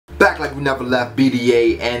Back like we never left,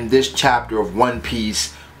 BDA, and this chapter of One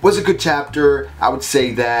Piece was a good chapter. I would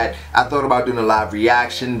say that. I thought about doing a live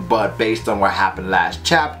reaction, but based on what happened last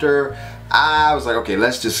chapter, I was like, okay,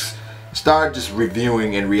 let's just start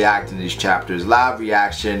reviewing and reacting to these chapters. Live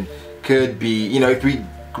reaction could be, you know, if we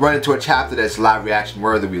run into a chapter that's live reaction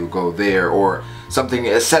worthy, we'll go there, or something,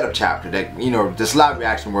 a setup chapter that, you know, this live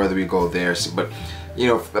reaction worthy, we go there. So, but you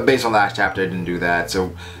know, based on last chapter, I didn't do that.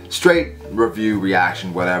 So straight review,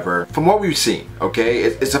 reaction, whatever. From what we've seen, okay,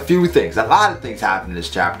 it's a few things. A lot of things happen in this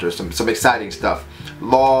chapter. Some exciting stuff.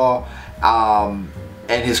 Law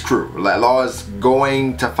and his crew. Law is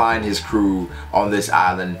going to find his crew on this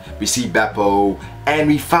island. We see Bepo, and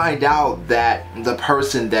we find out that the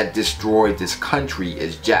person that destroyed this country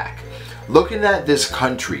is Jack. Looking at this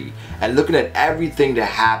country and looking at everything that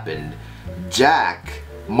happened, Jack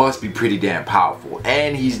must be pretty damn powerful,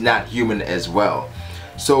 and he's not human as well.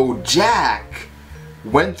 So Jack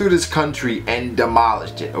went through this country and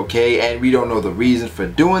demolished it, okay? And we don't know the reason for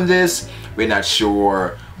doing this. We're not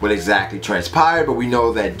sure what exactly transpired, but we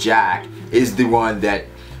know that Jack is the one that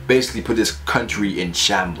basically put this country in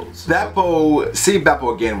shambles. Bepo, seeing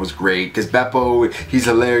Bepo again was great, because Bepo, he's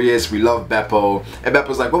hilarious. We love Bepo, and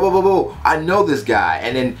Bepo's like, whoa, whoa, whoa, whoa, I know this guy.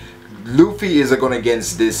 And then Luffy is going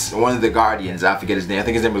against this, one of the guardians, I forget his name, I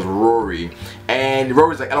think his name was Rory, and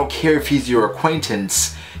Rory's like, I don't care if he's your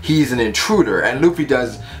acquaintance, he's an intruder. And Luffy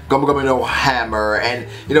does Gumma Gumma no Hammer, and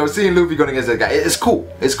you know, seeing Luffy going against that guy, it's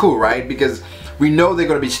cool, right? Because we know they're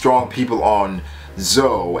going to be strong people on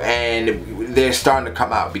Zou, and they're starting to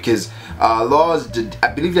come out, because Law's, I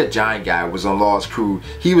believe that giant guy was on Law's crew.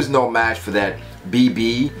 He was no match for that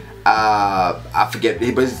BB, I forget,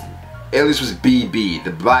 but alias was BB,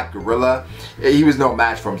 the black gorilla. He was no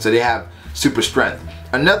match for him, so they have super strength.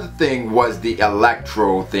 Another thing was the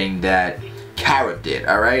electro thing that Carrot did,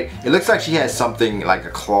 alright? It looks like she has something like a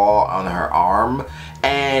claw on her arm,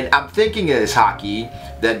 and I'm thinking it is Haki,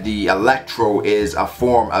 that the electro is a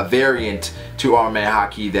form, a variant to Arm Man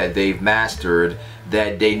Haki that they've mastered,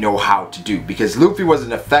 that they know how to do, because Luffy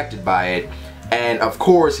wasn't affected by it. And of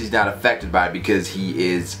course he's not affected by it because he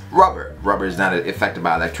is rubber. Rubber is not affected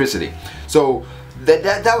by electricity. So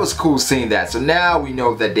that was cool seeing that. So now we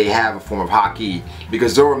know that they have a form of Haki,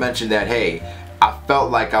 because Zoro mentioned that, hey, I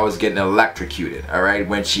felt like I was getting electrocuted, alright,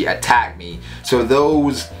 when she attacked me. So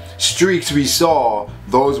those streaks we saw,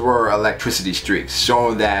 those were electricity streaks,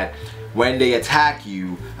 showing that when they attack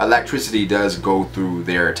you, electricity does go through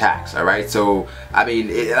their attacks, alright? So, I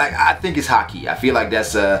mean, I think it's Haki. I feel like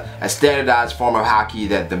that's a standardized form of Haki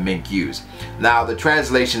that the mink use. Now, the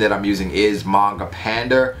translation that I'm using is Manga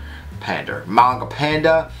Panda. Manga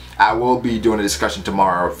Panda. I will be doing a discussion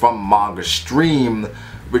tomorrow from Manga Stream,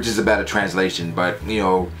 which is a better translation, but, you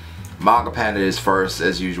know, Manga Panda is first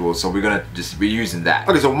as usual, so we're gonna just be using that.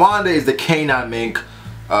 Okay, so Wanda is the canine mink.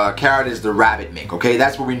 Carrot is the rabbit mink, okay?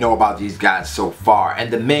 That's what we know about these guys so far. And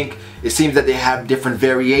the mink, it seems that they have different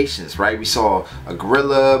variations, right? We saw a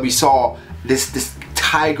gorilla, we saw this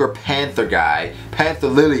tiger panther guy, Panther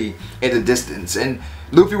Lily, in the distance. And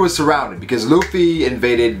Luffy was surrounded because Luffy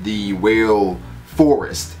invaded the whale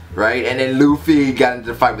forest, right? And then Luffy got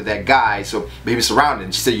into the fight with that guy, so he was surrounded.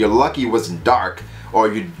 And she said, you're lucky it wasn't dark, or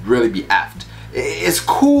you'd really be effed. It's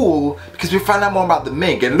cool because we find out more about the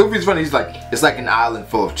mink, and Luffy's funny, he's like, it's like an island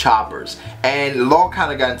full of choppers. And Law kind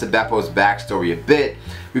of got into Bepo's backstory a bit.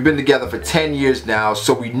 We've been together for 10 years now,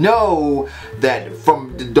 so we know that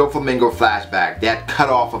from the Doflamingo flashback, that cut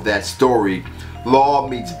off of that story, Law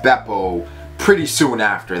meets Bepo pretty soon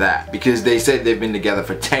after that, because they said they've been together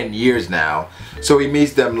for 10 years now. So he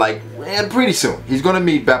meets them like pretty soon. He's gonna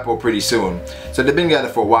meet Bepo pretty soon. So they've been together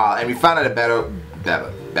for a while, and we found out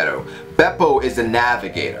that Bepo is the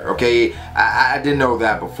navigator, okay? I didn't know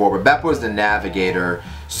that before, but Bepo is the navigator.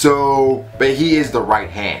 So, but he is the right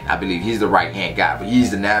hand. I believe he's the right hand guy, but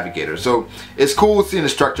he's the navigator. So it's cool seeing the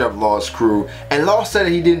structure of Law's crew. And Law said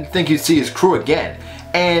that he didn't think he'd see his crew again.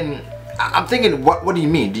 And I'm thinking, what do you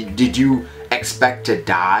mean? Did you expect to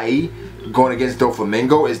die going against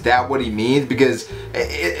Doflamingo? Is that what he means? Because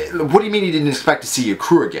what do you mean he didn't expect to see your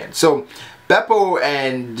crew again? So Bepo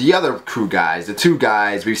and the other crew guys, the two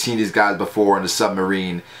guys, we've seen these guys before in the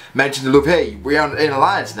submarine, mentioned to Luffy, hey, we're in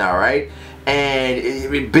alliance now, right?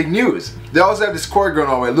 And big news. They also have this story going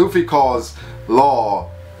on where Luffy calls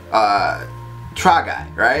Law Try Guy,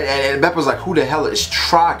 right? And Bepo's like, who the hell is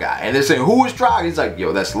Try Guy? And they're saying, who is Try? He's like,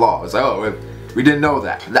 yo, that's Law. It's like, oh, we didn't know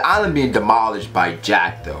that. The island being demolished by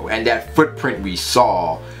Jack, though, and that footprint we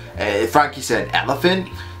saw, Frankie said elephant.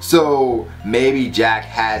 So maybe Jack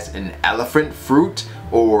has an elephant fruit,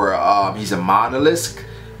 or he's a monolith.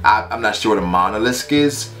 I'm not sure what a monolith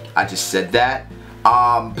is. I just said that.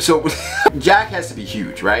 So Jack has to be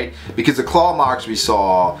huge, right? Because the claw marks we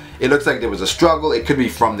saw, it looks like there was a struggle. It could be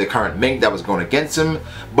from the current mink that was going against him,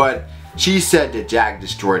 but she said that Jack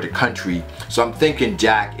destroyed the country, so I'm thinking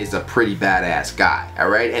Jack is a pretty badass guy,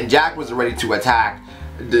 alright? And Jack was ready to attack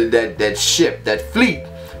that ship, that fleet,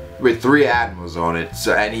 with 3 admirals on it,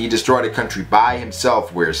 so, and he destroyed the country by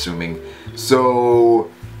himself, we're assuming.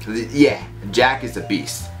 So, yeah, Jack is a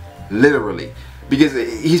beast, literally. Because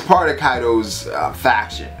he's part of Kaido's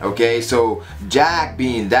faction, okay? So Jack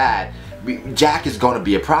being that, Jack is going to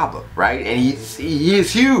be a problem, right? And he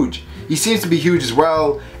is huge. He seems to be huge as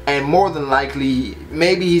well, and more than likely,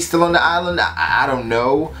 maybe he's still on the island. I don't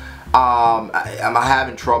know. I'm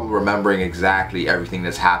having trouble remembering exactly everything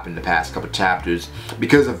that's happened the past couple chapters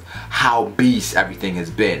because of how beast everything has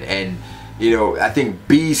been. And you know, I think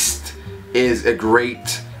beast is a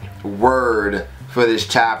great word for this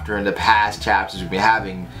chapter and the past chapters we've been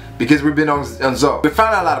having, because we've been on Zou. We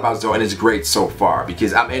found out a lot about Zou, and it's great so far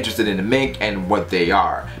because I'm interested in the mink and what they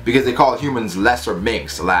are, because they call humans lesser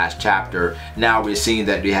minks last chapter. Now we're seeing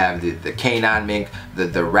that we have the canine mink,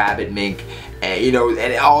 the rabbit mink, and you know,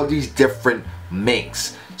 and all these different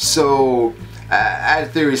minks. So I had a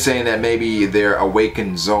theory saying that maybe they're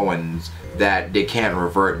awakened Zoans that they can't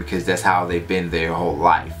revert because that's how they've been their whole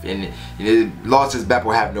life. And Law says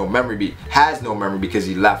Bepo has no memory because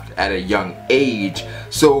he left at a young age.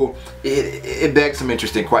 So it begs some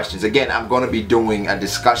interesting questions. Again, I'm going to be doing a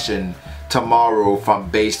discussion tomorrow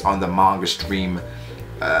based on the manga stream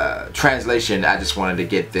translation. I just wanted to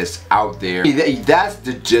get this out there. That's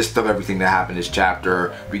the gist of everything that happened this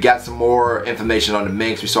chapter. We got some more information on the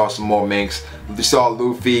minks. We saw some more minks. We saw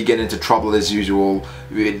Luffy get into trouble as usual.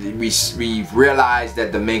 We realized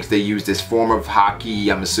that the minks, they use this form of haki,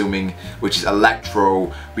 I'm assuming, which is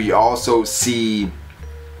electro. We also see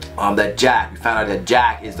that Jack, we found out that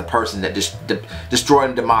Jack is the person that destroyed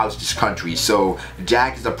and demolished this country. So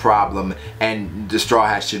Jack is a problem, and the Straw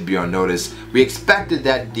Hats should be on notice. We expected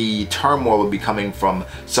that the turmoil would be coming from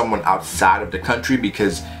someone outside of the country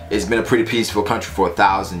because it's been a pretty peaceful country for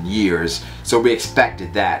 1,000 years. So we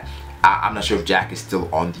expected that. I'm not sure if Jack is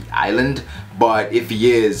still on the island, but if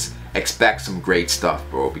he is, expect some great stuff,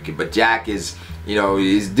 bro. But Jack is, you know,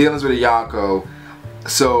 he's dealing with a Yonko.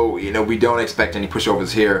 So, you know, we don't expect any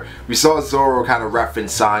pushovers here. We saw Zoro kind of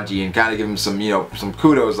reference Sanji and kind of give him some, you know, some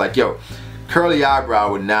kudos, like, yo, Curly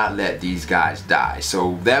Eyebrow would not let these guys die.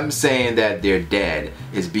 So them saying that they're dead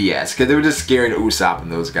is BS, because they were just scaring Usopp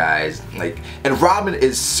and those guys. Like, and Robin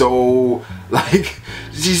is so, like,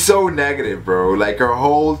 she's so negative, bro. Like, her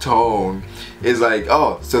whole tone is like,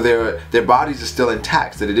 oh, so their bodies are still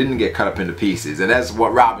intact, so they didn't get cut up into pieces. And that's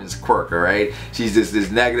what Robin's quirk, alright? She's just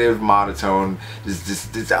this negative monotone,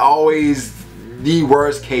 this always the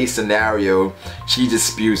worst case scenario. She just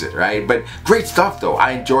spews it, right? But great stuff though.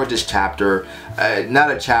 I enjoyed this chapter.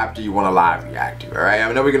 Not a chapter you want to live react to, alright?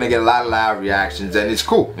 I know we're gonna get a lot of live reactions, and it's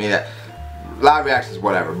cool. I mean, live reactions,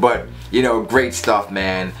 whatever. But you know, great stuff,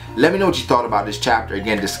 man. Let me know what you thought about this chapter.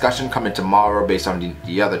 Again, discussion coming tomorrow based on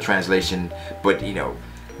the other translation. But you know,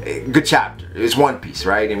 good chapter. It's One Piece,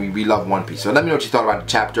 right? And we love One Piece. So let me know what you thought about the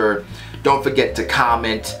chapter. Don't forget to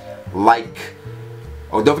comment, like.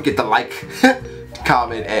 Oh, don't forget to like,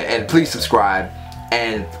 comment, and please subscribe.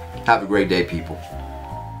 And have a great day, people.